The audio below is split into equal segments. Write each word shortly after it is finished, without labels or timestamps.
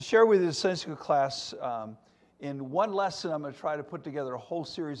share with you the Sunday school class. In one lesson, I'm going to try to put together a whole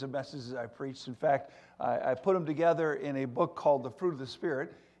series of messages I preached. In fact, I put them together in a book called The Fruit of the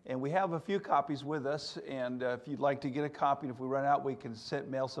Spirit, and we have a few copies with us. And if you'd like to get a copy, if we run out, we can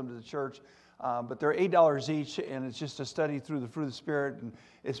mail some to the church. But they're $8 each, and it's just a study through the fruit of the Spirit, and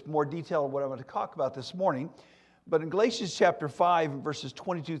it's more detailed on what I'm going to talk about this morning. But in Galatians chapter 5, verses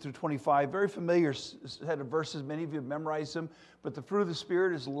 22 through 25, very familiar set of verses. Many of you have memorized them. But the fruit of the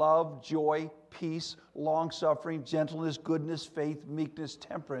Spirit is love, joy, peace, long-suffering, gentleness, goodness, faith, meekness,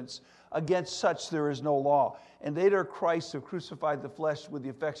 temperance. Against such there is no law. And they that are Christ have crucified the flesh with the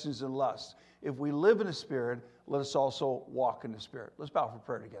affections and lusts. If we live in the Spirit, let us also walk in the Spirit. Let's bow for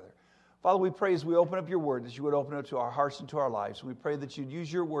prayer together. Father, we pray as we open up your word that you would open it to our hearts and to our lives. We pray that you'd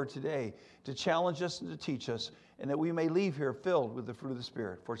use your word today to challenge us and to teach us, and that we may leave here filled with the fruit of the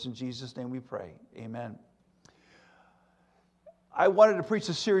Spirit. For it's in Jesus' name we pray. Amen. I wanted to preach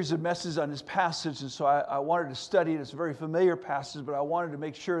a series of messages on this passage, and so I wanted to study it. It's a very familiar passage, but I wanted to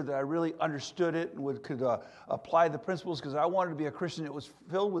make sure that I really understood it and could apply the principles, because I wanted to be a Christian that was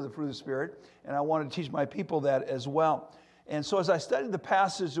filled with the fruit of the Spirit, and I wanted to teach my people that as well. And so as I studied the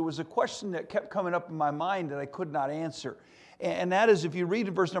passage, there was a question that kept coming up in my mind that I could not answer. And that is, if you read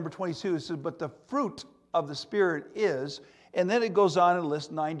in verse number 22, it says, but the fruit of the Spirit is, and then it goes on and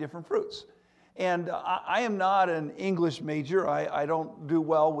lists 9 different fruits. And I am not an English major. I don't do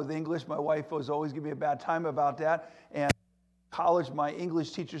well with English. My wife was always giving me a bad time about that. And in college, my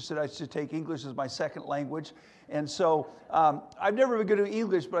English teacher said I should take English as my second language. And so I've never been good at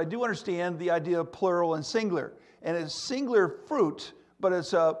English, but I do understand the idea of plural and singular. And it's singular fruit, but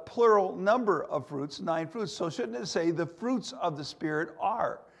it's a plural number of fruits, 9 fruits. So shouldn't it say the fruits of the Spirit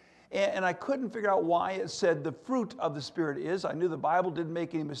are? And I couldn't figure out why it said the fruit of the Spirit is. I knew the Bible didn't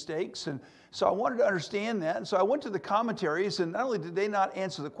make any mistakes, and so I wanted to understand that. And so I went to the commentaries, and not only did they not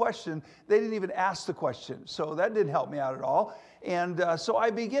answer the question, they didn't even ask the question. So that didn't help me out at all. And so I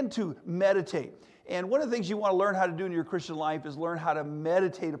began to meditate. And one of the things you want to learn how to do in your Christian life is learn how to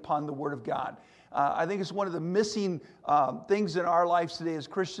meditate upon the Word of God. I think it's one of the missing things in our lives today as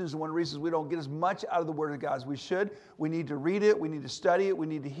Christians, and one of the reasons we don't get as much out of the Word of God as we should. We need to read it, we need to study it, we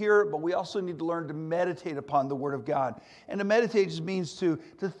need to hear it, but we also need to learn to meditate upon the Word of God. And to meditate just means to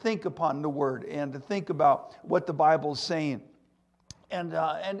think upon the Word and to think about what the Bible is saying. And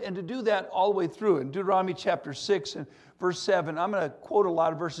to do that all the way through. In Deuteronomy chapter 6 and verse 7, I'm going to quote a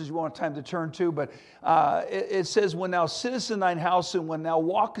lot of verses you won't have time to turn to, but it says, when thou sittest in thine house, and when thou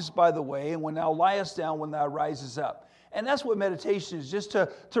walkest by the way, and when thou liest down, when thou risest up. And that's what meditation is, just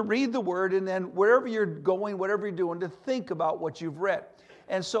to read the Word, and then wherever you're going, whatever you're doing, to think about what you've read.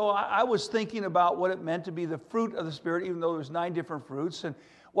 And so I was thinking about what it meant to be the fruit of the Spirit, even though there's 9 different fruits. And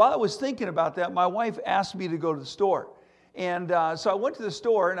while I was thinking about that, my wife asked me to go to the store. And so I went to the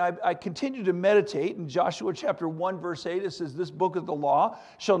store, and I continued to meditate. In Joshua chapter 1, verse 8, it says, this book of the law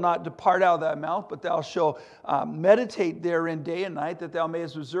shall not depart out of thy mouth, but thou shalt meditate therein day and night, that thou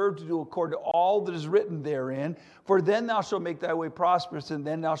mayest observe to do according to all that is written therein. For then thou shalt make thy way prosperous, and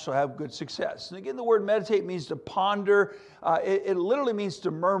then thou shalt have good success. And again, the word meditate means to ponder. It literally means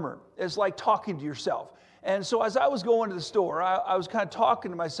to murmur. It's like talking to yourself. And so as I was going to the store, I was kind of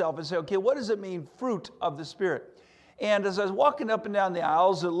talking to myself and saying, okay, what does it mean, fruit of the Spirit? And as I was walking up and down the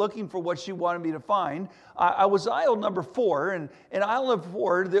aisles and looking for what she wanted me to find, I was aisle number 4. And in aisle number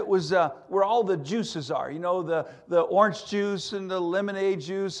 4, that was where all the juices are. You know, the orange juice and the lemonade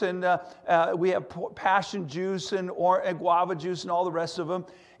juice. And we have passion juice and guava juice and all the rest of them.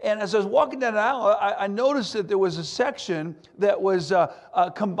 And as I was walking down the aisle, I noticed that there was a section that was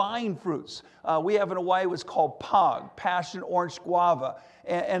combined fruits. We have in Hawaii what's called POG, passion, orange, guava.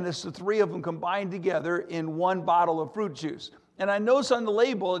 And it's the 3 of them combined together in one bottle of fruit juice. And I noticed on the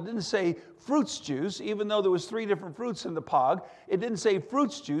label, it didn't say fruits juice, even though there was 3 different fruits in the POG. It didn't say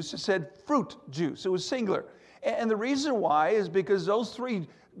fruits juice, it said fruit juice. It was singular. And the reason why is because those 3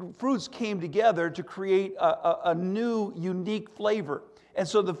 fruits came together to create a new, unique flavor. And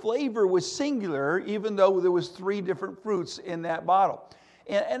so the flavor was singular, even though there was 3 different fruits in that bottle.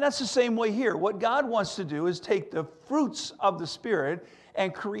 And that's the same way here. What God wants to do is take the fruits of the Spirit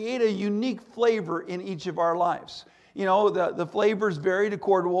and create a unique flavor in each of our lives. You know, the flavors varied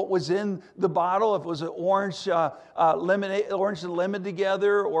according to what was in the bottle. If it was an orange, lemonade, orange and lemon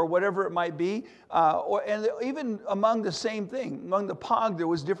together, or whatever it might be. And even among the same thing, among the POG, there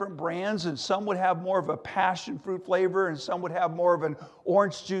was different brands, and some would have more of a passion fruit flavor, and some would have more of an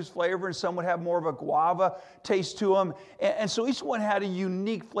orange juice flavor, and some would have more of a guava taste to them. And so each one had a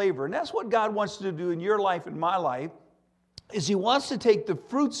unique flavor. And that's what God wants to do in your life and my life, is He wants to take the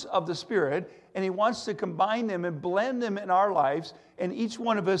fruits of the Spirit and He wants to combine them and blend them in our lives, and each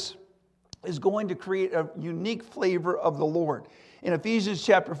one of us is going to create a unique flavor of the Lord. In Ephesians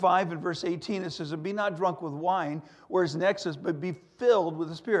chapter 5 and verse 18, it says, "And be not drunk with wine," whereas next says, "but be filled with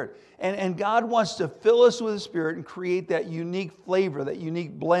the Spirit." And God wants to fill us with the Spirit and create that unique flavor, that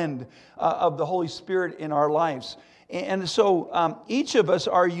unique blend of the Holy Spirit in our lives. And so each of us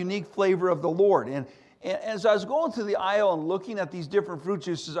are a unique flavor of the Lord. And as I was going through the aisle and looking at these different fruit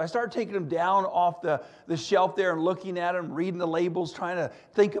juices, I started taking them down off the shelf there and looking at them, reading the labels, trying to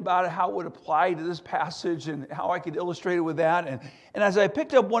think about it, how it would apply to this passage and how I could illustrate it with that. And as I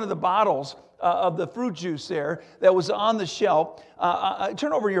picked up one of the bottles of the fruit juice there that was on the shelf,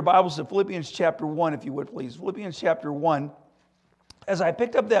 turn over your Bibles to Philippians chapter 1, if you would, please. Philippians chapter 1. As I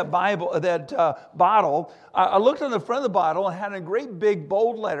picked up that bottle, I looked on the front of the bottle and had in great big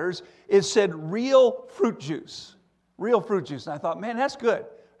bold letters, it said real fruit juice. Real fruit juice. And I thought, man, that's good.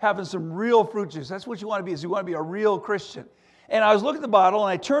 Having some real fruit juice. That's what you want to be, is you want to be a real Christian. And I was looking at the bottle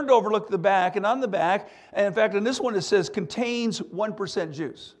and I turned over, looked at the back, and on the back, and in fact, on this one it says contains 1%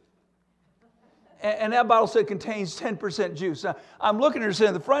 juice. And that bottle said contains 10% juice. Now, I'm looking at it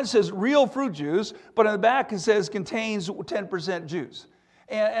saying the front says real fruit juice, but on the back it says contains 10% juice.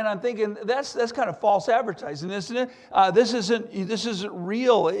 And I'm thinking that's kind of false advertising, isn't it? This isn't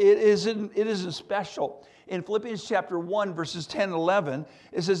real. It isn't special. In Philippians chapter 1, verses 10 and 11,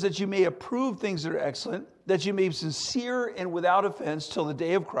 it says that you may approve things that are excellent, that you may be sincere and without offense till the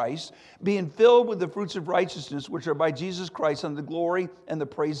day of Christ, being filled with the fruits of righteousness, which are by Jesus Christ unto the glory and the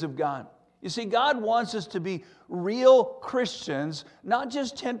praise of God. You see, God wants us to be real Christians, not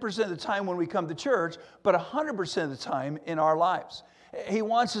just 10% of the time when we come to church, but 100% of the time in our lives. He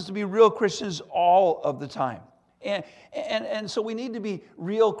wants us to be real Christians all of the time. And so we need to be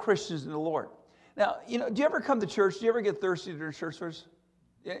real Christians in the Lord. Now, do you ever come to church? Do you ever get thirsty during church service?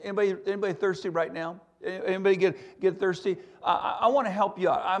 Anybody thirsty right now? Anybody get thirsty? I want to help you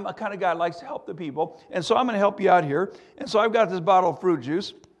out. I'm a kind of guy that likes to help the people. And so I'm going to help you out here. And so I've got this bottle of fruit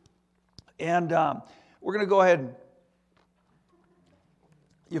juice. And we're going to go ahead and...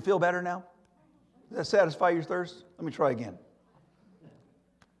 You feel better now? Does that satisfy your thirst? Let me try again.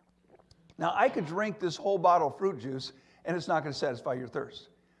 Now, I could drink this whole bottle of fruit juice, and it's not going to satisfy your thirst.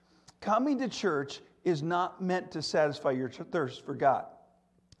 Coming to church is not meant to satisfy your thirst for God.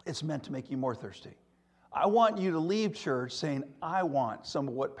 It's meant to make you more thirsty. I want you to leave church saying, I want some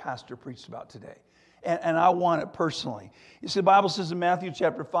of what Pastor preached about today. And I want it personally. You see, the Bible says in Matthew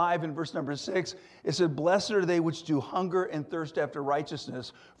chapter 5 and verse number 6, it said, "Blessed are they which do hunger and thirst after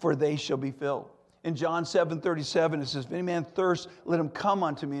righteousness, for they shall be filled." In John 7:37, it says, "If any man thirst, let him come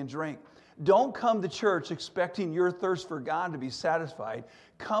unto me and drink." Don't come to church expecting your thirst for God to be satisfied.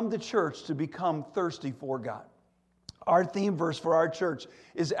 Come to church to become thirsty for God. Our theme verse for our church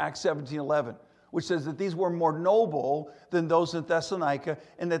is Acts 17:11. Which says that these were more noble than those in Thessalonica,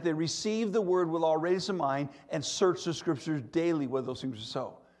 and that they received the word with all readiness of mind and searched the scriptures daily whether those things are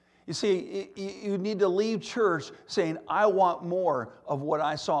so. You see, you need to leave church saying, I want more of what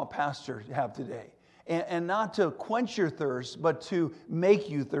I saw a pastor have today. And not to quench your thirst, but to make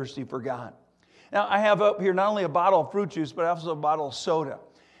you thirsty for God. Now, I have up here not only a bottle of fruit juice, but also a bottle of soda.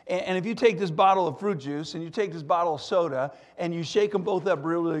 And if you take this bottle of fruit juice and you take this bottle of soda and you shake them both up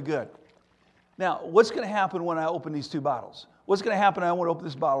really, really good. Now, what's going to happen when I open these two bottles? What's going to happen? I want to open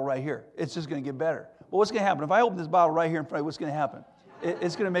this bottle right here. It's just going to get better. But what's going to happen? If I open this bottle right here in front of you, what's going to happen?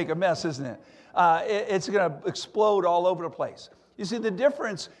 It's going to make a mess, isn't it? It's going to explode all over the place. You see, the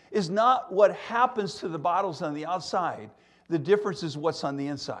difference is not what happens to the bottles on the outside. The difference is what's on the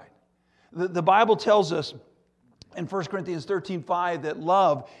inside. The Bible tells us in 1 Corinthians 13:5 that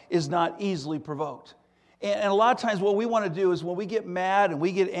love is not easily provoked. And a lot of times what we want to do is when we get mad and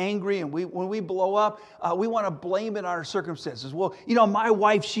we get angry and when we blow up, we want to blame it on our circumstances. Well, my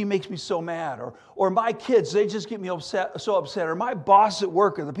wife, she makes me so mad. Or my kids, they just get me so upset. Or my boss at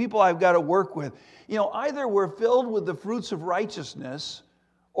work or the people I've got to work with. Either we're filled with the fruits of righteousness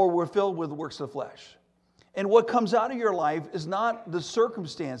or we're filled with the works of the flesh. And what comes out of your life is not the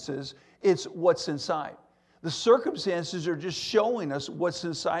circumstances, it's what's inside. The circumstances are just showing us what's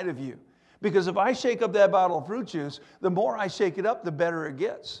inside of you. Because if I shake up that bottle of fruit juice, the more I shake it up, the better it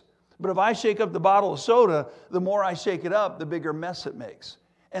gets. But if I shake up the bottle of soda, the more I shake it up, the bigger mess it makes.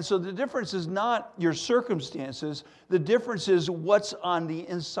 And so the difference is not your circumstances. The difference is what's on the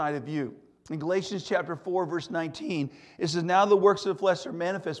inside of you. In Galatians chapter 4, verse 19, it says, "Now the works of the flesh are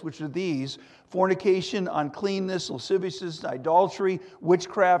manifest, which are these: fornication, uncleanness, lasciviousness, idolatry,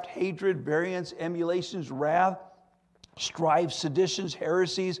 witchcraft, hatred, variance, emulations, wrath, strife, seditions,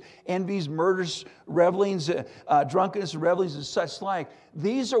 heresies, envies, murders, revelings, drunkenness, revelings, and such like.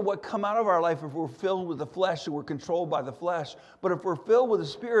 These are what come out of our life if we're filled with the flesh and we're controlled by the flesh. But if we're filled with the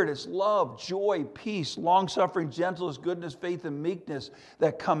Spirit, it's love, joy, peace, long-suffering, gentleness, goodness, faith, and meekness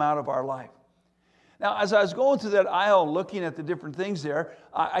that come out of our life. Now, as I was going through that aisle looking at the different things there,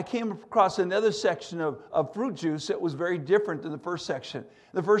 I came across another section of fruit juice that was very different than the first section.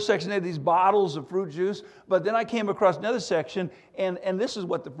 The first section had these bottles of fruit juice, but then I came across another section, and this is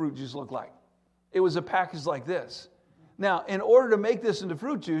what the fruit juice looked like. It was a package like this. Now, in order to make this into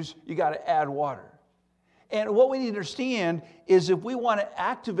fruit juice, you got to add water. And what we need to understand is if we want to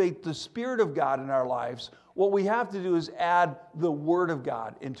activate the Spirit of God in our lives, what we have to do is add the Word of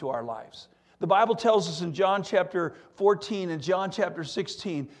God into our lives. The Bible tells us in John chapter 14 and John chapter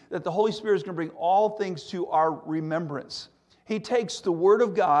 16 that the Holy Spirit is going to bring all things to our remembrance. He takes the Word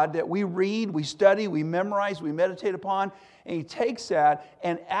of God that we read, we study, we memorize, we meditate upon, and He takes that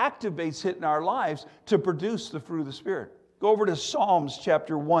and activates it in our lives to produce the fruit of the Spirit. Go over to Psalms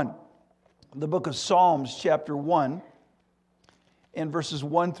chapter 1. The book of Psalms chapter 1 and verses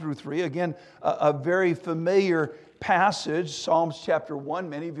 1 through 3. Again, a very familiar passage, Psalms chapter 1.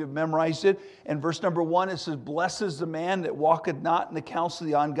 Many of you have memorized it. And verse number 1, it says, "Blessed is the man that walketh not in the counsel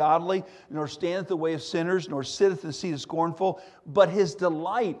of the ungodly, nor standeth the way of sinners, nor sitteth in the seat of scornful, but his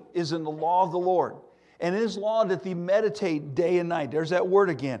delight is in the law of the Lord. And in his law doth he meditate day and night." There's that word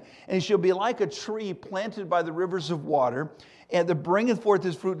again. "And he shall be like a tree planted by the rivers of water, and that bringeth forth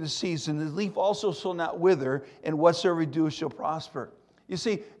his fruit in his season. His leaf also shall not wither, and whatsoever he doeth shall prosper." You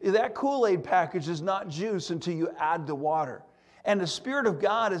see, that Kool-Aid package is not juice until you add the water. And the Spirit of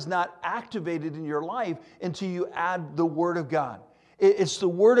God is not activated in your life until you add the Word of God. It's the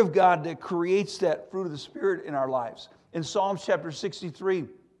Word of God that creates that fruit of the Spirit in our lives. In Psalms chapter 63,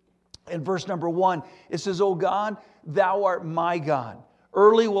 in verse number 1, it says, "O God, thou art my God.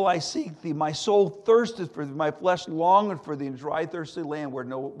 Early will I seek thee. My soul thirsteth for thee. My flesh longeth for thee in dry, thirsty land where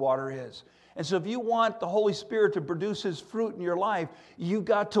no water is." And so if you want the Holy Spirit to produce His fruit in your life, you've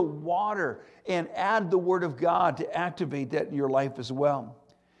got to water and add the Word of God to activate that in your life as well.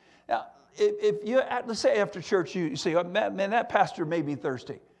 Now, if you, let's say after church, you say, "Oh, man, that pastor made me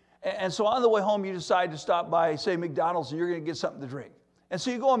thirsty." And so on the way home, you decide to stop by, say, McDonald's, and you're going to get something to drink. And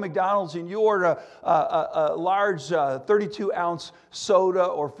so you go on McDonald's and you order a large 32-ounce soda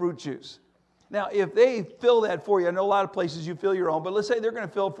or fruit juice. Now, if they fill that for you, I know a lot of places you fill your own, but let's say they're going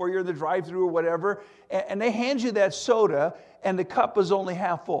to fill it for you in the drive-thru or whatever, and they hand you that soda, and the cup is only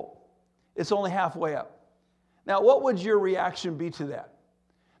half full. It's only halfway up. Now, what would your reaction be to that?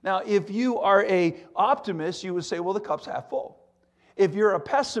 Now, if you are an optimist, you would say, well, the cup's half full. If you're a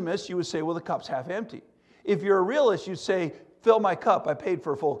pessimist, you would say, well, the cup's half empty. If you're a realist, you'd say, fill my cup, I paid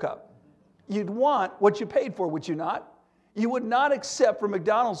for a full cup. You'd want what you paid for, would you not? You would not accept from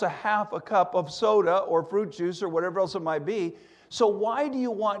McDonald's a half a cup of soda or fruit juice or whatever else it might be. So why do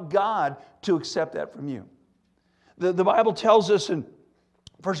you want God to accept that from you? The Bible tells us in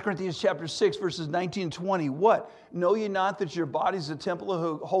 1 Corinthians chapter 6, verses 19 and 20, what? "Know ye not that your body is a temple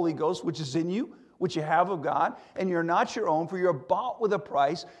of the Holy Ghost, which is in you, which you have of God, and you're not your own, for you're bought with a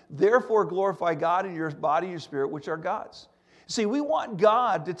price. Therefore glorify God in your body and your spirit, which are God's." See, we want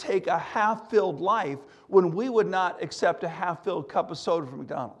God to take a half-filled life when we would not accept a half-filled cup of soda from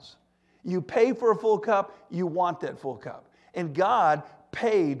McDonald's. You pay for a full cup, you want that full cup. And God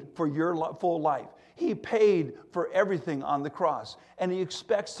paid for your full life. He paid for everything on the cross. And He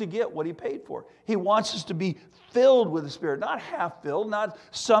expects to get what He paid for. He wants us to be filled with the Spirit, not half-filled, not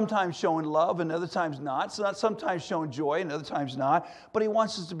sometimes showing love and other times not, so not sometimes showing joy and other times not, but He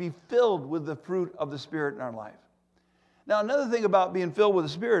wants us to be filled with the fruit of the Spirit in our life. Now, another thing about being filled with the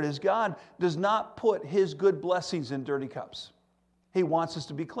Spirit is God does not put His good blessings in dirty cups. He wants us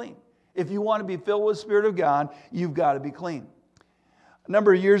to be clean. If you want to be filled with the Spirit of God, you've got to be clean. A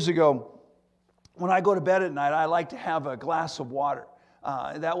number of years ago, when I go to bed at night, I like to have a glass of water.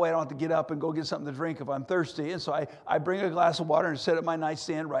 That way I don't have to get up and go get something to drink if I'm thirsty. And so I bring a glass of water and set it at my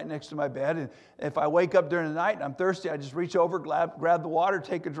nightstand right next to my bed. And if I wake up during the night and I'm thirsty, I just reach over, grab the water,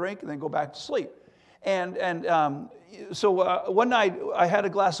 take a drink, and then go back to sleep. So one night I had a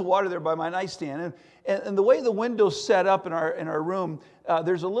glass of water there by my nightstand, and the way the window's set up in our room,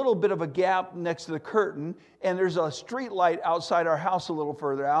 there's a little bit of a gap next to the curtain, and there's a street light outside our house a little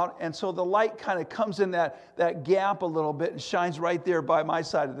further out, and so the light kind of comes in that gap a little bit and shines right there by my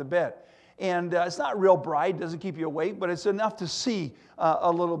side of the bed. And it's not real bright, doesn't keep you awake, but it's enough to see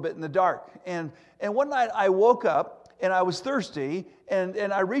a little bit in the dark. And one night I woke up, and I was thirsty, and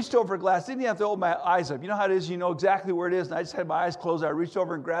I reached over a glass. Didn't even have to open my eyes up. You know how it is, you know exactly where it is. And I just had my eyes closed. I reached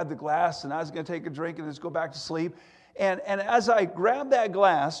over and grabbed the glass, and I was going to take a drink and just go back to sleep. And as I grabbed that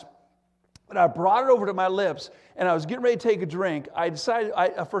glass, and I brought it over to my lips, and I was getting ready to take a drink, I decided,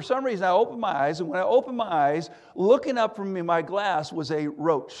 for some reason, I opened my eyes, and when I opened my eyes, looking up from me, my glass was a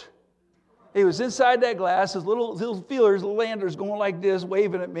roach. He was inside that glass, his little feelers, little landers going like this,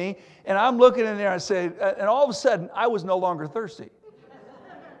 waving at me, and I'm looking in there, and all of a sudden, I was no longer thirsty.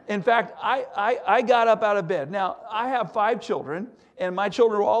 In fact, I got up out of bed. Now, I have 5 children, and my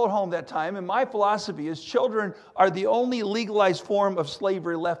children were all at home that time, and my philosophy is children are the only legalized form of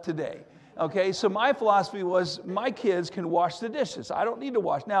slavery left today. Okay, so my philosophy was my kids can wash the dishes. I don't need to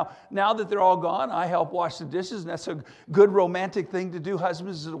wash. Now that they're all gone, I help wash the dishes, and that's a good romantic thing to do,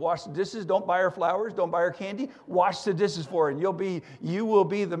 husbands, is to wash the dishes. Don't buy her flowers, don't buy her candy. Wash the dishes for her, and you will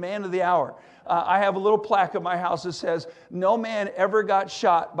be the man of the hour. I have a little plaque at my house that says, "No man ever got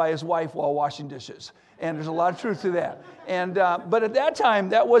shot by his wife while washing dishes." And there's a lot of truth to that. But at that time,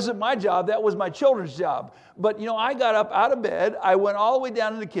 that wasn't my job. That was my children's job. But, I got up out of bed. I went all the way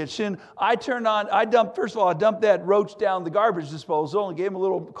down in the kitchen. I dumped that roach down the garbage disposal and gave him a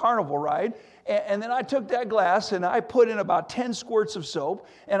little carnival ride. And then I took that glass and I put in about 10 squirts of soap.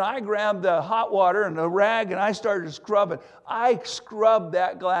 And I grabbed the hot water and the rag and I started to scrub it. I scrubbed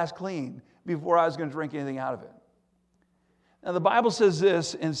that glass clean before I was going to drink anything out of it. Now, the Bible says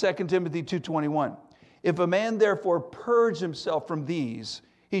this in 2 Timothy 2:21. If a man therefore purge himself from these,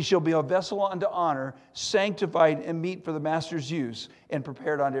 he shall be a vessel unto honor, sanctified and meet for the master's use, and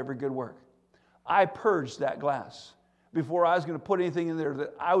prepared unto every good work. I purged that glass before I was going to put anything in there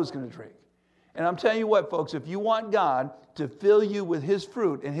that I was going to drink. And I'm telling you what, folks, if you want God to fill you with His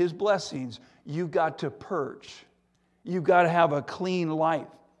fruit and His blessings, you've got to purge. You've got to have a clean life.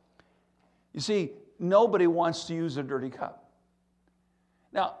 You see, nobody wants to use a dirty cup.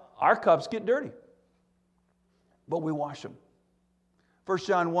 Now, our cups get dirty, but we wash them. 1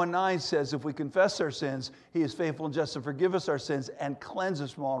 John 1:9 says, if we confess our sins, He is faithful and just to forgive us our sins and cleanse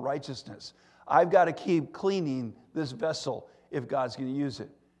us from all unrighteousness. I've got to keep cleaning this vessel if God's going to use it.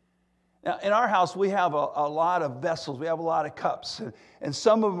 Now, in our house, we have a lot of vessels. We have a lot of cups. And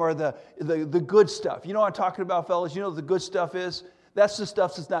some of them are the good stuff. You know what I'm talking about, fellas? You know what the good stuff is? That's the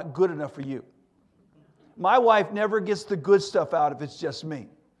stuff that's not good enough for you. My wife never gets the good stuff out if it's just me.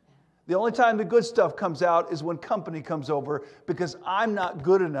 The only time the good stuff comes out is when company comes over because I'm not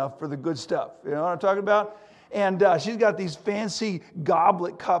good enough for the good stuff. You know what I'm talking about? And she's got these fancy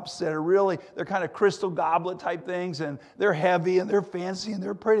goblet cups that are they're kind of crystal goblet type things, and they're heavy and they're fancy and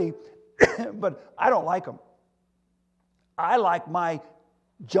they're pretty, but I don't like them. I like my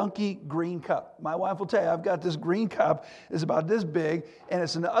junky green cup. My wife will tell you, I've got this green cup. It's about this big, and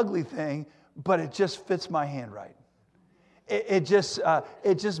it's an ugly thing, but it just fits my hand right. It's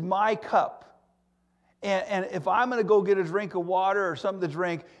just my cup. And if I'm going to go get a drink of water or something to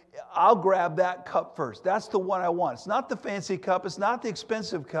drink, I'll grab that cup first. That's the one I want. It's not the fancy cup. It's not the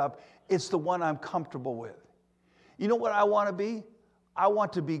expensive cup. It's the one I'm comfortable with. You know what I want to be? I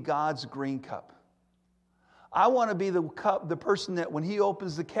want to be God's green cup. I want to be the person that when He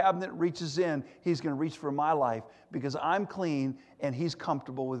opens the cabinet, reaches in, He's going to reach for my life because I'm clean and He's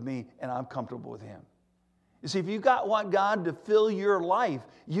comfortable with me and I'm comfortable with Him. You see, if you want God to fill your life,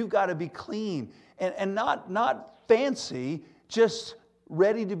 you've got to be clean and not fancy, just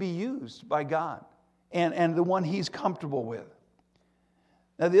ready to be used by God and the one He's comfortable with.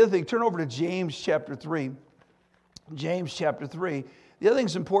 Now, the other thing, turn over to James chapter 3. James chapter 3. The other thing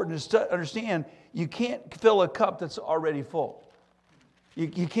that's important is to understand you can't fill a cup that's already full.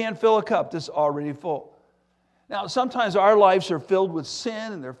 You can't fill a cup that's already full. Now, sometimes our lives are filled with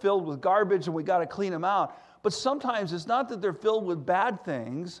sin and they're filled with garbage and we got to clean them out. But sometimes it's not that they're filled with bad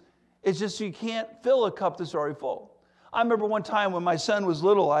things. It's just you can't fill a cup that's already full. I remember one time when my son was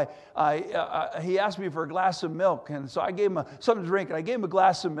little, he asked me for a glass of milk. And so I gave him something to drink. And I gave him a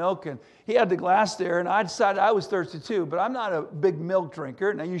glass of milk. And he had the glass there. And I decided I was thirsty too. But I'm not a big milk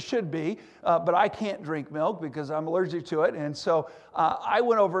drinker. Now, you should be. But I can't drink milk because I'm allergic to it. And so I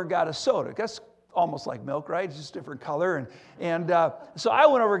went over and got a soda. That's almost like milk, right? It's just a different color. And so I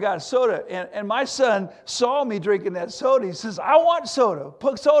went over and got a soda. And my son saw me drinking that soda. He says, I want soda.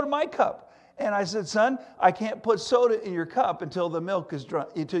 Put soda in my cup. And I said, son, I can't put soda in your cup until the milk is drunk,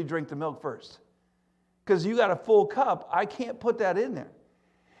 until you drink the milk first. Because you got a full cup. I can't put that in there.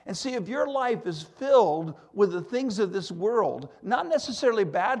 And see, if your life is filled with the things of this world, not necessarily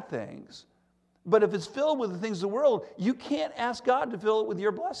bad things, but if it's filled with the things of the world, you can't ask God to fill it with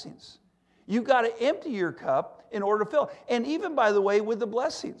your blessings. You've got to empty your cup in order to fill. And even, by the way, with the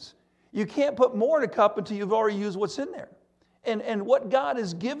blessings, you can't put more in a cup until you've already used what's in there. And what God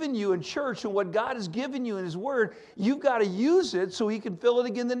has given you in church and what God has given you in His Word, you've got to use it so He can fill it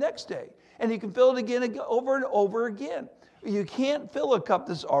again the next day. And He can fill it again over and over again. You can't fill a cup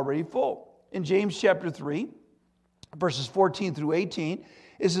that's already full. In James chapter 3, verses 14 through 18,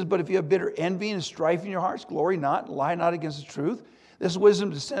 it says, "But if you have bitter envy and strife in your hearts, glory not, lie not against the truth. This wisdom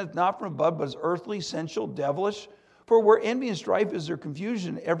descendeth not from above, but is earthly, sensual, devilish. For where envy and strife is, there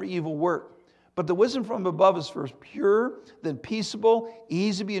confusion, every evil work. But the wisdom from above is first pure, then peaceable,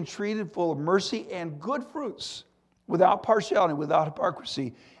 easy to be entreated, full of mercy and good fruits, without partiality, without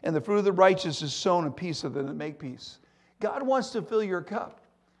hypocrisy. And the fruit of the righteous is sown in peace of them that make peace." God wants to fill your cup,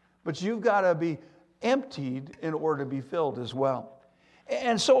 but you've got to be emptied in order to be filled as well.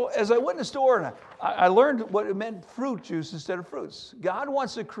 And so as I went in the store, and I learned what it meant fruit juice instead of fruits. God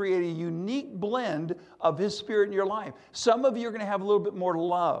wants to create a unique blend of His Spirit in your life. Some of you are going to have a little bit more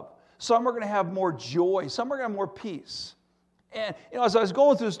love. Some are going to have more joy. Some are going to have more peace. And as I was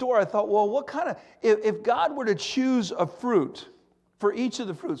going through the store, I thought, well, what kind of, if God were to choose a fruit for each of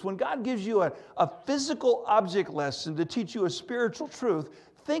the fruits, when God gives you a physical object lesson to teach you a spiritual truth,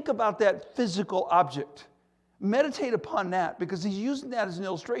 think about that physical object. Meditate upon that, because He's using that as an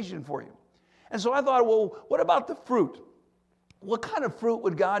illustration for you. And so I thought, well, what about the fruit? What kind of fruit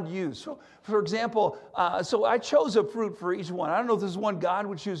would God use? So, for example, so I chose a fruit for each one. I don't know if this is one God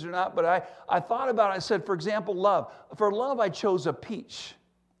would choose or not, but I thought about it. I said, for example, love. For love, I chose a peach.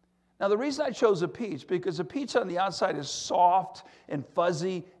 Now, the reason I chose a peach, because a peach on the outside is soft and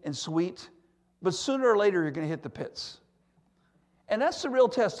fuzzy and sweet, but sooner or later, you're going to hit the pits. And that's the real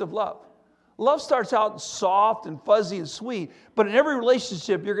test of love. Love starts out soft and fuzzy and sweet, but in every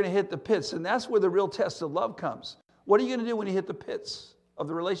relationship, you're going to hit the pits, and that's where the real test of love comes. What are you going to do when you hit the pits of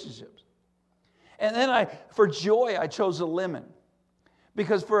the relationships? And then for joy, I chose a lemon.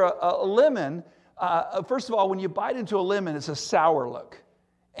 Because for a lemon, first of all, when you bite into a lemon, it's a sour look.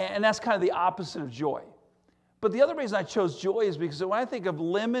 And that's kind of the opposite of joy. But the other reason I chose joy is because when I think of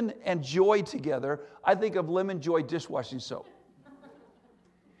lemon and joy together, I think of Lemon Joy dishwashing soap.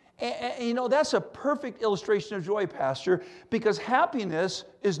 And that's a perfect illustration of joy, Pastor, because happiness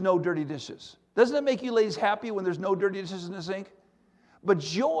is no dirty dishes. Doesn't it make you ladies happy when there's no dirty dishes in the sink? But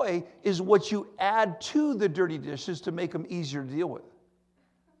joy is what you add to the dirty dishes to make them easier to deal with.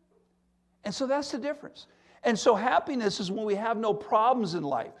 And so that's the difference. And so happiness is when we have no problems in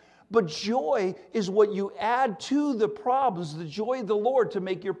life. But joy is what you add to the problems, the joy of the Lord, to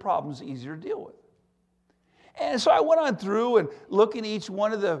make your problems easier to deal with. And so I went on through and looking at each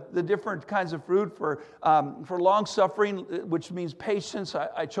one of the different kinds of fruit. For long suffering, which means patience,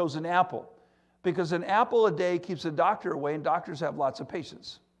 I chose an apple. Because an apple a day keeps the doctor away, and doctors have lots of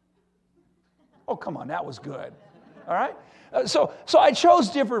patience. Oh, come on, that was good. All right? So I chose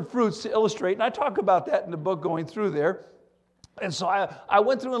different fruits to illustrate, and I talk about that in the book going through there. And so I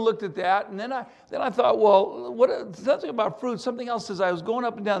went through and looked at that, and then I thought, well, something about fruit. Something else, as I was going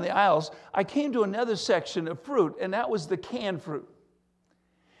up and down the aisles, I came to another section of fruit, and that was the canned fruit.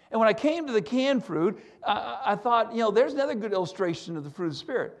 And when I came to the canned fruit, I thought, there's another good illustration of the fruit of the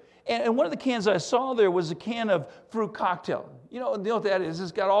Spirit. And one of the cans I saw there was a can of fruit cocktail. You know what that is?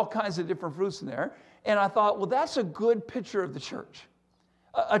 It's got all kinds of different fruits in there. And I thought, well, that's a good picture of the church.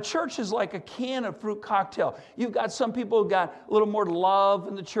 A church is like a can of fruit cocktail. You've got some people who got a little more love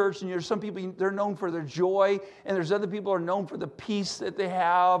in the church, and there's some people, they're known for their joy, and there's other people who are known for the peace that they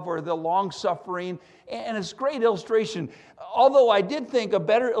have or the long suffering. And it's a great illustration. Although I did think a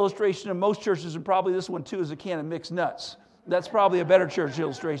better illustration of most churches, and probably this one too, is a can of mixed nuts. That's probably a better church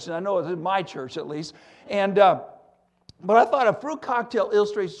illustration. I know it's in my church at least. And but I thought a fruit cocktail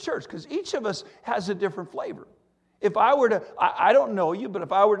illustrates church because each of us has a different flavor. If I were to, I don't know you, but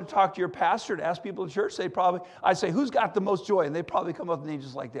if I were to talk to your pastor and ask people in church, I'd say, who's got the most joy? And they'd probably come up with names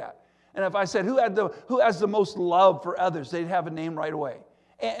just like that. And if I said, who has the most love for others? They'd have a name right away.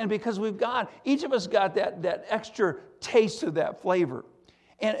 And because each of us got that extra taste of that flavor.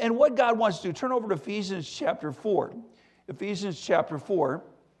 And what God wants to do, turn over to Ephesians chapter 4. Ephesians chapter 4,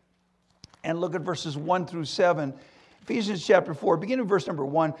 and look at verses 1 through 7. Ephesians chapter 4, beginning with verse number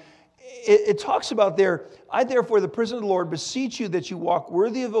 1. It talks about there, I therefore, the prisoner of the Lord, beseech you that you walk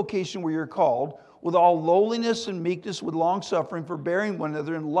worthy of vocation where you're called, with all lowliness and meekness, with long suffering, forbearing one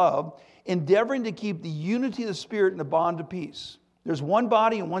another in love, endeavoring to keep the unity of the Spirit in the bond of peace. There's one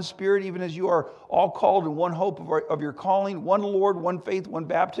body and one Spirit, even as you are all called in one hope of your calling, one Lord, one faith, one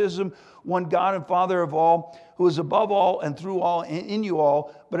baptism, one God and Father of all, who is above all and through all and in you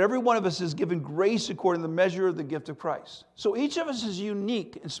all. But every one of us is given grace according to the measure of the gift of Christ. So each of us is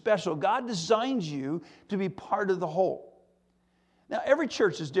unique and special. God designed you to be part of the whole. Now, every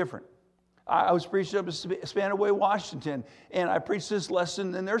church is different. I was preaching up in Spanaway, Washington, and I preached this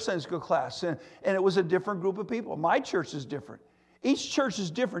lesson in their Sunday school class, and it was a different group of people. My church is different. Each church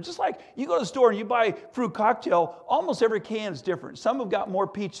is different. Just like you go to the store and you buy fruit cocktail, almost every can is different. Some have got more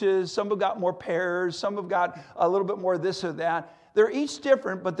peaches, some have got more pears, some have got a little bit more this or that. They're each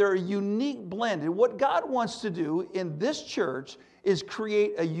different, but they're a unique blend. And what God wants to do in this church is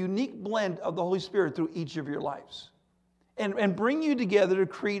create a unique blend of the Holy Spirit through each of your lives. And bring you together to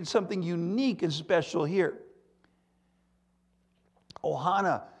create something unique and special here.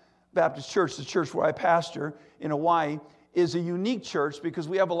 Ohana Baptist Church, the church where I pastor in Hawaii, is a unique church because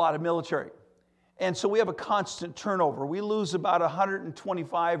we have a lot of military. And so we have a constant turnover. We lose about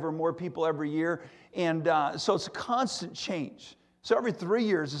 125 or more people every year. And so it's a constant change. So every 3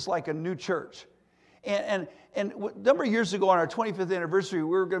 years, it's like a new church. And a number of years ago on our 25th anniversary, we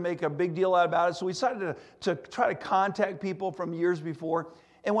were going to make a big deal out about it. So we decided to try to contact people from years before.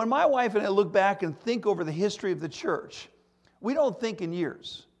 And when my wife and I look back and think over the history of the church, we don't think in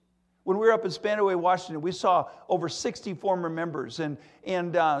years. When we were up in Spanaway, Washington, we saw over 60 former members, and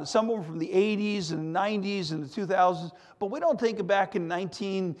some of them from the 80s and 90s and the 2000s. But we don't think back in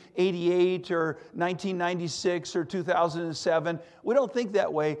 1988 or 1996 or 2007. We don't think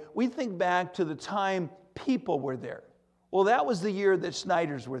that way. We think back to the time people were there. Well, that was the year that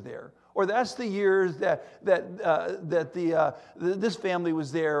Snyder's were there. Or that's the years that this family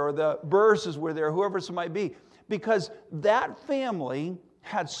was there, or the Burses were there, whoever it might be. Because that family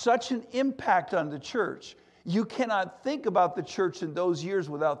had such an impact on the church, you cannot think about the church in those years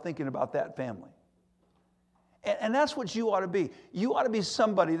without thinking about that family. And that's what you ought to be. You ought to be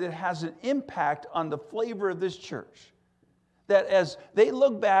somebody that has an impact on the flavor of this church. That as they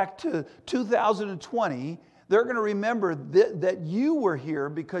look back to 2020, they're going to remember that you were here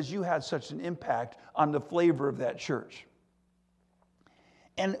because you had such an impact on the flavor of that church.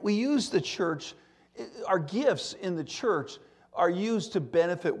 And we use the church, our gifts in the church are used to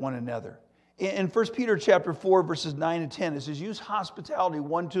benefit one another. In 1 Peter chapter 4, verses 9 and 10, it says, use hospitality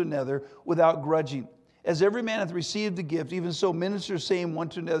one to another without grudging. As every man hath received the gift, even so minister same one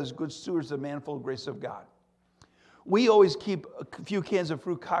to another as good stewards of the manifold grace of God. We always keep a few cans of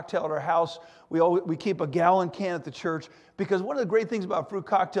fruit cocktail at our house. We keep a gallon can at the church, because one of the great things about fruit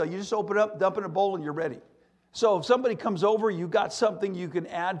cocktail, you just open it up, dump it in a bowl, and you're ready. So if somebody comes over, you got something you can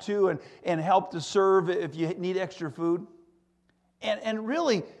add to and help to serve if you need extra food. And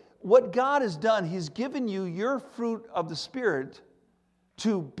really, what God has done, He's given you your fruit of the Spirit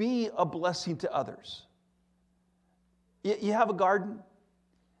to be a blessing to others. You have a garden.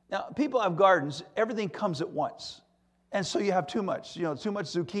 Now, people have gardens. Everything comes at once. And so you have too much. Too much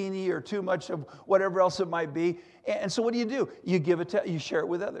zucchini or too much of whatever else it might be. And so what do? You give it you share it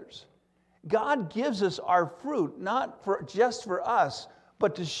with others. God gives us our fruit, not just for us,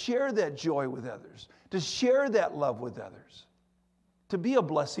 but to share that joy with others, to share that love with others, to be a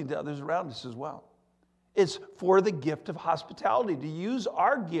blessing to others around us as well. It's for the gift of hospitality, to use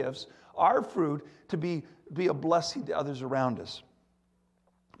our gifts, our fruit, to be a blessing to others around us.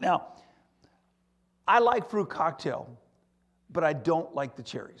 Now, I like fruit cocktail, but I don't like the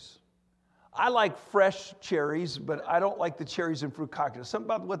cherries. I like fresh cherries, but I don't like the cherries in fruit cocktails. Something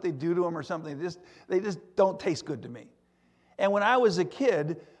about what they do to them or something, they just don't taste good to me. And when I was a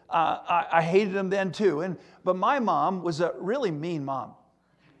kid, I hated them then too. But my mom was a really mean mom.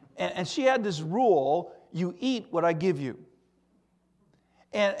 And she had this rule, you eat what I give you.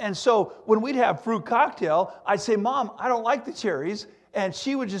 And so when we'd have fruit cocktail, I'd say, Mom, I don't like the cherries. And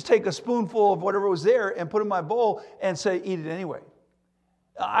she would just take a spoonful of whatever was there and put it in my bowl and say, eat it anyway.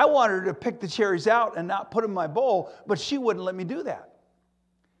 I wanted her to pick the cherries out and not put them in my bowl, but she wouldn't let me do that.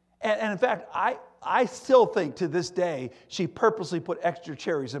 And in fact, I still think to this day, she purposely put extra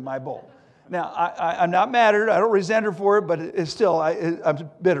cherries in my bowl. Now, I'm not mad at her. I don't resent her for it, but it's still, I'm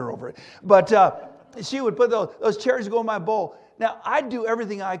bitter over it. But she would put those cherries go in my bowl. Now, I'd do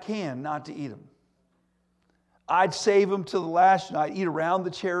everything I can not to eat them. I'd save them to the last, and I'd eat around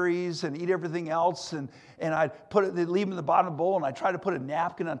the cherries and eat everything else, and I'd leave them in the bottom of the bowl, and I'd try to put a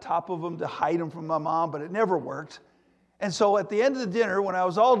napkin on top of them to hide them from my mom, but it never worked. And so at the end of the dinner, when I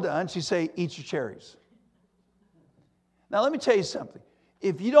was all done, she'd say, eat your cherries. Now, let me tell you something.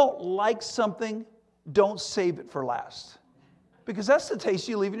 If you don't like something, don't save it for last, because that's the taste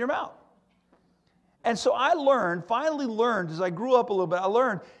you leave in your mouth. And so I finally learned, as I grew up a little bit, I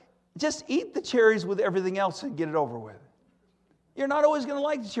learned, just eat the cherries with everything else and get it over with. You're not always going to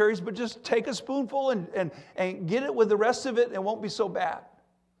like the cherries, but just take a spoonful and get it with the rest of it, and it won't be so bad.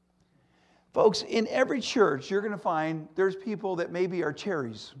 Folks, in every church, you're going to find there's people that maybe are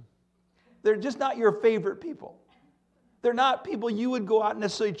cherries. They're just not your favorite people. They're not people you would go out and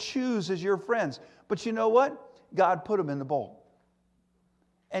necessarily choose as your friends. But you know what? God put them in the bowl.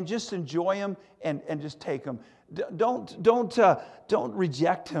 And just enjoy them and just take them. Don't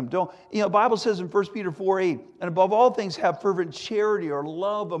reject him. The Bible says in 1 Peter 4:8, and above all things have fervent charity or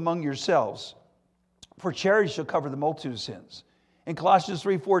love among yourselves, for charity shall cover the multitude of sins. In Colossians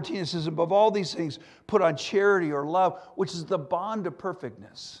 3:14 it says, above all these things put on charity or love, which is the bond of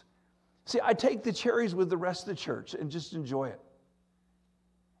perfectness. See, I take the cherries with the rest of the church and just enjoy it.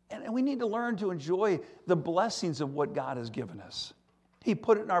 And we need to learn to enjoy the blessings of what God has given us. He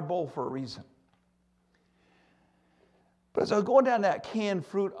put it in our bowl for a reason. But as I was going down that canned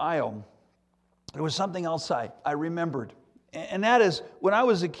fruit aisle, there was something else I remembered. And that is, when I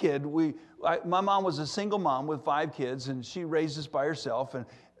was a kid, my mom was a single mom with 5 kids, and she raised us by herself. And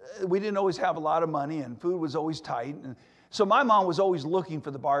we didn't always have a lot of money, and food was always tight. And so my mom was always looking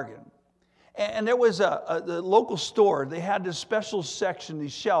for the bargain. And there was the local store. They had this special section,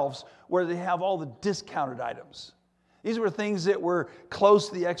 these shelves, where they have all the discounted items. These were things that were close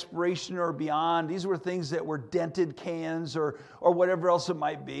to the expiration or beyond. These were things that were dented cans or whatever else it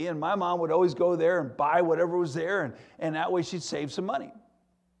might be. And my mom would always go there and buy whatever was there. And that way she'd save some money,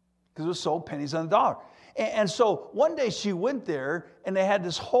 because it was sold pennies on the dollar. And so one day she went there, and they had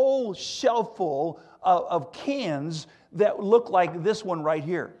this whole shelf full of cans that looked like this one right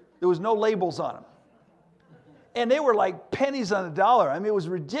here. There was no labels on them. And they were like pennies on the dollar. I mean, it was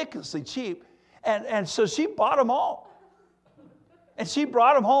ridiculously cheap. And so she bought them all. And she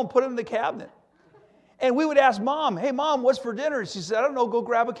brought them home, put them in the cabinet. And we would ask Mom, hey, Mom, what's for dinner? And she said, I don't know, go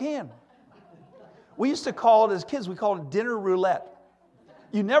grab a can. We used to call it, as kids, we called it dinner roulette.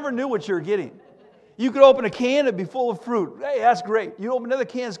 You never knew what you were getting. You could open a can, it'd be full of fruit. Hey, that's great. You open another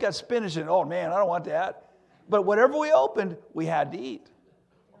can, it's got spinach in it. Oh, man, I don't want that. But whatever we opened, we had to eat.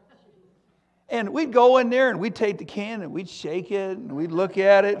 And we'd go in there and we'd take the can and we'd shake it and we'd look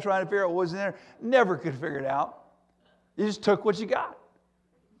at it, trying to figure out what was in there. Never could figure it out. You just took what you got.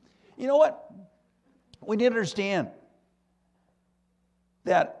 You know what? We need to understand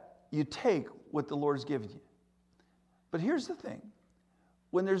that you take what the Lord's given you. But here's the thing.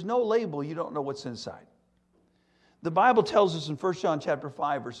 When there's no label, you don't know what's inside. The Bible tells us in 1 John chapter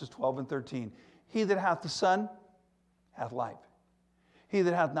 5, verses 12 and 13, he that hath the Son hath life. He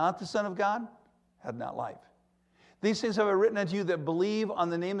that hath not the Son of God hath not life. These things have I written unto you that believe on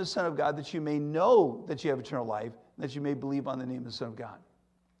the name of the Son of God, that you may know that you have eternal life, and that you may believe on the name of the Son of God.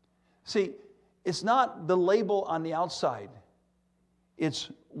 See, it's not the label on the outside.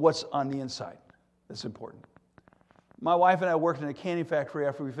 It's what's on the inside that's important. My wife and I worked in a candy factory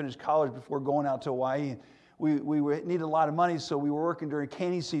after we finished college before going out to Hawaii. We needed a lot of money, so we were working during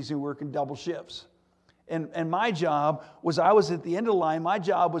candy season. We were working double shifts. And my job was, I was at the end of the line. My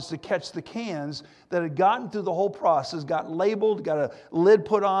job was to catch the cans that had gotten through the whole process, got labeled, got a lid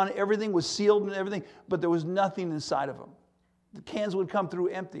put on, everything was sealed and everything, but there was nothing inside of them. The cans would come through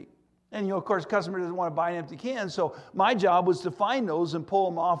empty. And, of course, the customer doesn't want to buy an empty can, so my job was to find those and pull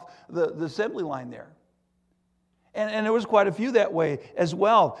them off the assembly line there. And there was quite a few that way as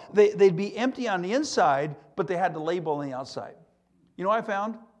well. They'd be empty on the inside, but they had the label on the outside. You know what I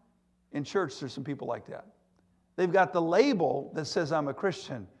found? In church, there's some people like that. They've got the label that says I'm a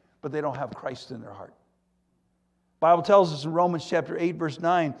Christian, but they don't have Christ in their heart. The Bible tells us in Romans chapter 8, verse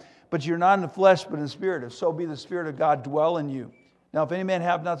 9, but you're not in the flesh, but in the Spirit. If so be the Spirit of God dwell in you. Now, if any man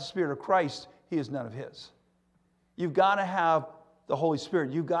have not the Spirit of Christ, he is none of his. You've got to have the Holy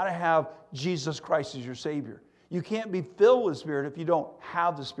Spirit. You've got to have Jesus Christ as your Savior. You can't be filled with the Spirit if you don't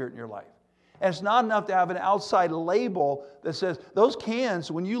have the Spirit in your life. And it's not enough to have an outside label that says, those cans,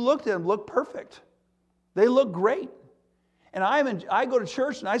 when you look at them, look perfect. They look great. And I go to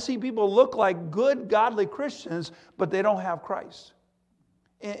church and I see people look like good, godly Christians, but they don't have Christ.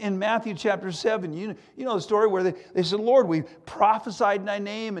 In Matthew chapter 7, you know the story where they said, Lord, we prophesied in thy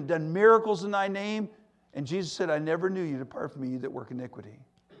name and done miracles in thy name. And Jesus said, I never knew you. Depart from me, you that work iniquity.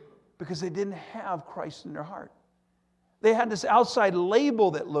 Because they didn't have Christ in their heart. They had this outside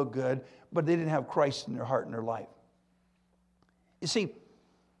label that looked good, but they didn't have Christ in their heart and their life. You see,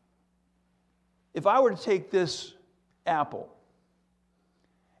 if I were to take this apple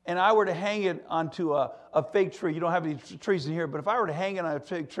and I were to hang it onto a fake tree, you don't have any trees in here, but if I were to hang it on a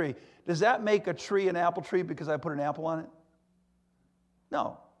fake tree, does that make a tree an apple tree because I put an apple on it?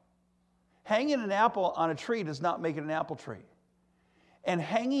 No. Hanging an apple on a tree does not make it an apple tree. And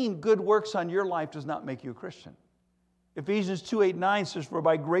hanging good works on your life does not make you a Christian. Ephesians 2:8-9 says, for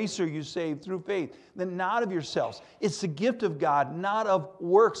by grace are you saved through faith, then not of yourselves. It's the gift of God, not of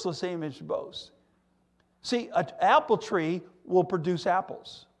works, lest any man should boast. See, an apple tree will produce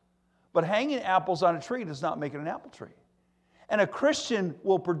apples. But hanging apples on a tree does not make it an apple tree. And a Christian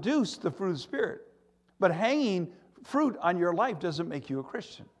will produce the fruit of the Spirit. But hanging fruit on your life doesn't make you a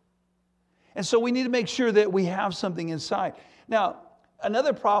Christian. And so we need to make sure that we have something inside. Now,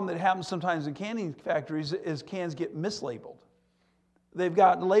 another problem that happens sometimes in canning factories is cans get mislabeled. They've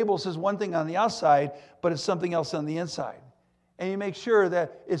got the label says one thing on the outside, but it's something else on the inside. And you make sure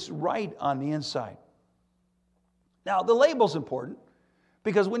that it's right on the inside. Now, the label's important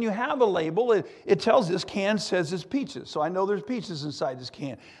because when you have a label, it tells this can says it's peaches. So I know there's peaches inside this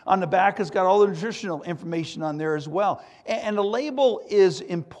can. On the back, it's got all the nutritional information on there as well. And the label is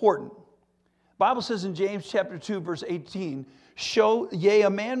important. The Bible says in James chapter 2, verse 18, yea, a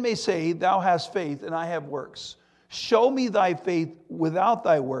man may say, thou hast faith, and I have works. Show me thy faith without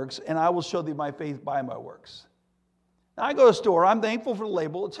thy works, and I will show thee my faith by my works. Now, I go to a store. I'm thankful for the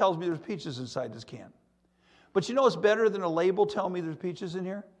label. It tells me there's peaches inside this can. But you know what's better than a label telling me there's peaches in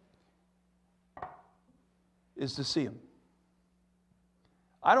here? Is to see them.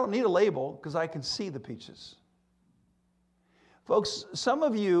 I don't need a label because I can see the peaches. Folks, some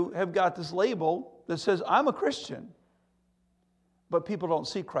of you have got this label that says, I'm a Christian, but people don't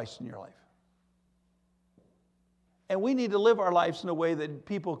see Christ in your life. And we need to live our lives in a way that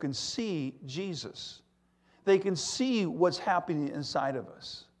people can see Jesus. They can see what's happening inside of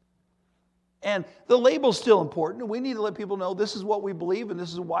us. And the label's still important. We need to let people know this is what we believe and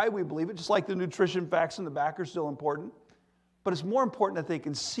this is why we believe it, just like the nutrition facts in the back are still important. But it's more important that they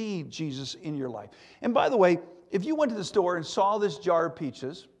can see Jesus in your life. And by the way, if you went to the store and saw this jar of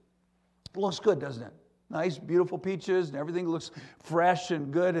peaches, it looks good, doesn't it? Nice, beautiful peaches, and everything looks fresh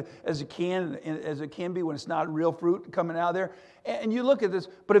and good as it can be when it's not real fruit coming out of there. And you look at this,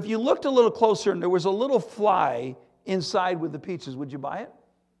 but if you looked a little closer and there was a little fly inside with the peaches, would you buy it?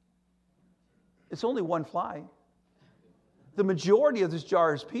 It's only one fly. The majority of this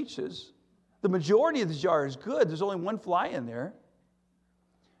jar is peaches. The majority of this jar is good. There's only one fly in there.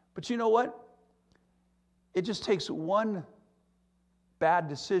 But you know what? It just takes one bad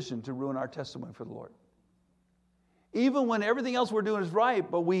decision to ruin our testimony for the Lord. Even when everything else we're doing is right,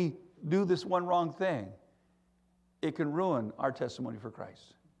 but we do this one wrong thing, it can ruin our testimony for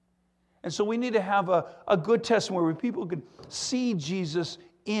Christ. And so we need to have a good testimony where people can see Jesus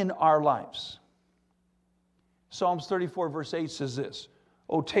in our lives. Psalms 34 verse 8 says this,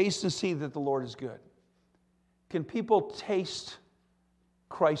 "Oh, taste and see that the Lord is good." Can people taste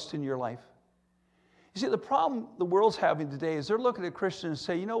Christ in your life? You see, the problem the world's having today is they're looking at Christians and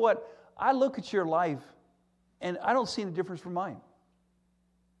say, you know what? I look at your life and I don't see any difference from mine.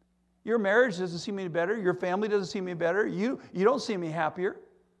 Your marriage doesn't seem any better. Your family doesn't seem any better. You don't seem any happier.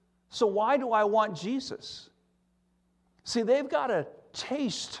 So why do I want Jesus? See, they've got to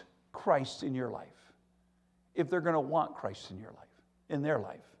taste Christ in your life if they're going to want Christ in your life, in their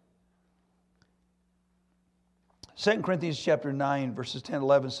life. 2 Corinthians chapter 9, verses 10 and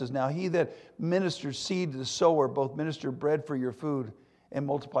 11 says, "Now he that ministers seed to the sower, both minister bread for your food and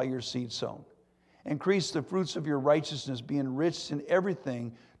multiply your seed sown. Increase the fruits of your righteousness, be enriched in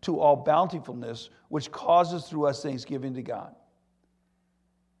everything to all bountifulness, which causes through us thanksgiving to God."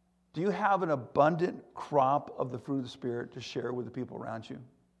 Do you have an abundant crop of the fruit of the Spirit to share with the people around you?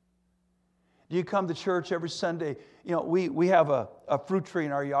 Do you come to church every Sunday? You know, we have a fruit tree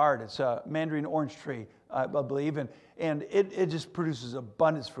in our yard. It's a mandarin orange tree, I believe, and it just produces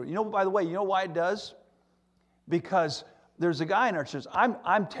abundance fruit. You know, by the way, you know why it does? Because there's a guy in our church.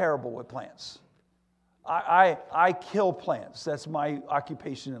 I'm terrible with plants. I kill plants. That's my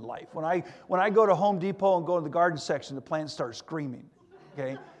occupation in life. When I go to Home Depot and go to the garden section, the plants start screaming.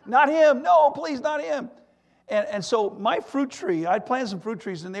 Okay, not him. No, please, not him. And so my fruit tree, I planted some fruit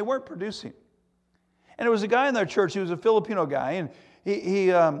trees and they weren't producing. And there was a guy in our church. He was a Filipino guy, and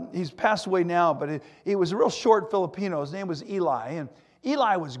he's passed away now. But he was a real short Filipino. His name was Eli, and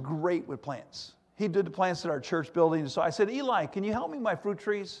Eli was great with plants. He did the plants at our church building. So I said, "Eli, can you help me with my fruit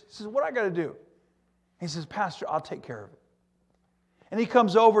trees?" He says, "What do I got to do?" He says, "Pastor, I'll take care of it." And he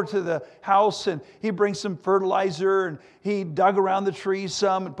comes over to the house and he brings some fertilizer and he dug around the trees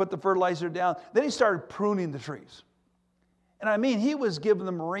some and put the fertilizer down. Then he started pruning the trees. And I mean, he was giving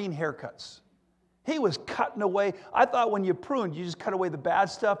them marine haircuts. He was cutting away. I thought when you pruned, you just cut away the bad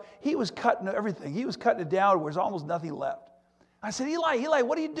stuff. He was cutting everything. He was cutting it down where there's almost nothing left. I said, Eli,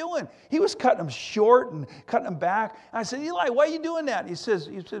 what are you doing? He was cutting them short and cutting them back. And I said, "Eli, why are you doing that?" He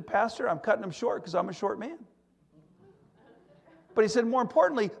said, "Pastor, I'm cutting them short because I'm a short man." But he said, more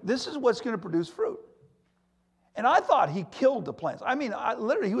importantly, this is what's going to produce fruit. And I thought he killed the plants. I mean,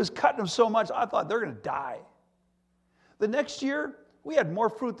 literally, he was cutting them so much, I thought they're going to die. The next year, we had more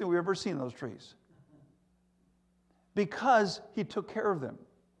fruit than we've ever seen in those trees. Because he took care of them.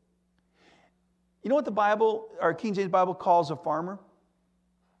 You know what the Bible, our King James Bible, calls a farmer?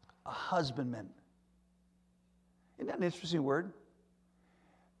 A husbandman. Isn't that an interesting word?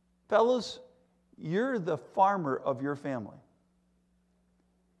 Fellas, you're the farmer of your family.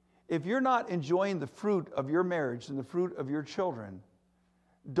 If you're not enjoying the fruit of your marriage and the fruit of your children,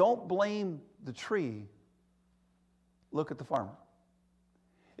 don't blame the tree. Look at the farmer.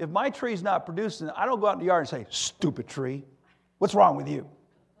 If my tree's not producing, I don't go out in the yard and say, stupid tree, what's wrong with you?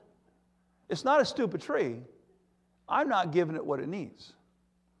 It's not a stupid tree. I'm not giving it what it needs.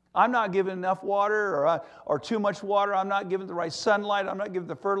 I'm not giving enough water or too much water. I'm not giving the right sunlight. I'm not giving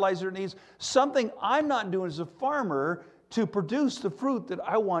the fertilizer it needs. Something I'm not doing as a farmer to produce the fruit that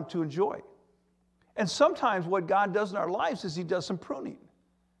I want to enjoy. And sometimes what God does in our lives is He does some pruning.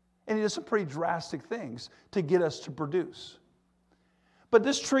 And He does some pretty drastic things to get us to produce. But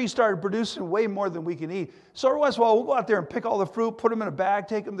this tree started producing way more than we can eat. So every once in a while, we'll go out there and pick all the fruit, put them in a bag,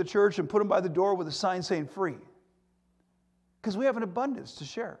 take them to church, and put them by the door with a sign saying free. Because we have an abundance to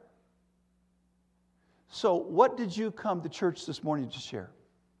share. So what did you come to church this morning to share?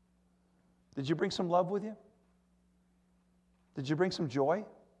 Did you bring some love with you? Did you bring some joy?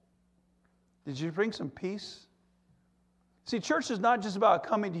 Did you bring some peace? See, church is not just about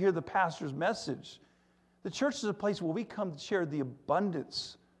coming to hear the pastor's message. The church is a place where we come to share the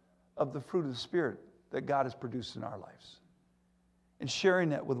abundance of the fruit of the Spirit that God has produced in our lives and sharing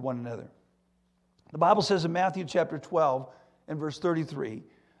that with one another. The Bible says in Matthew chapter 12 and verse 33,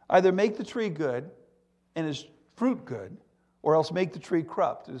 either make the tree good and his fruit good, or else make the tree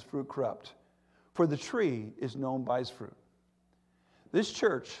corrupt and his fruit corrupt. For the tree is known by his fruit. This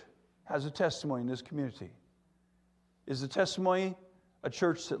church has a testimony in this community. Is the testimony a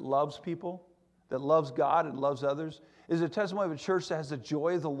church that loves people, that loves God and loves others? Is it a testimony of a church that has the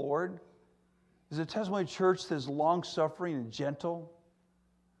joy of the Lord? Is it a testimony of a church that is long-suffering and gentle?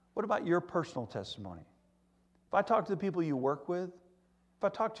 What about your personal testimony? If I talk to the people you work with, if I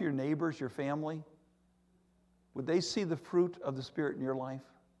talk to your neighbors, your family, would they see the fruit of the Spirit in your life?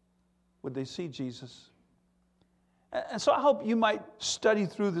 Would they see Jesus? And so I hope you might study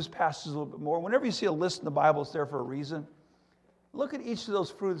through this passage a little bit more. Whenever you see a list in the Bible, it's there for a reason. Look at each of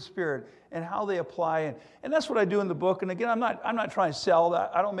those fruit of the Spirit and how they apply. And that's what I do in the book. And again, I'm not trying to sell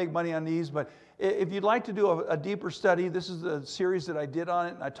that. I don't make money on these. But if you'd like to do a deeper study, this is the series that I did on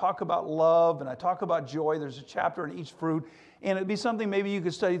it. And I talk about love and I talk about joy. There's a chapter in each fruit. And it'd be something maybe you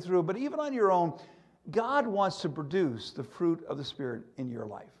could study through. But even on your own, God wants to produce the fruit of the Spirit in your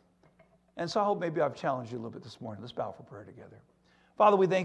life. And so I hope maybe I've challenged you a little bit this morning. Let's bow for prayer together. Father, we thank you.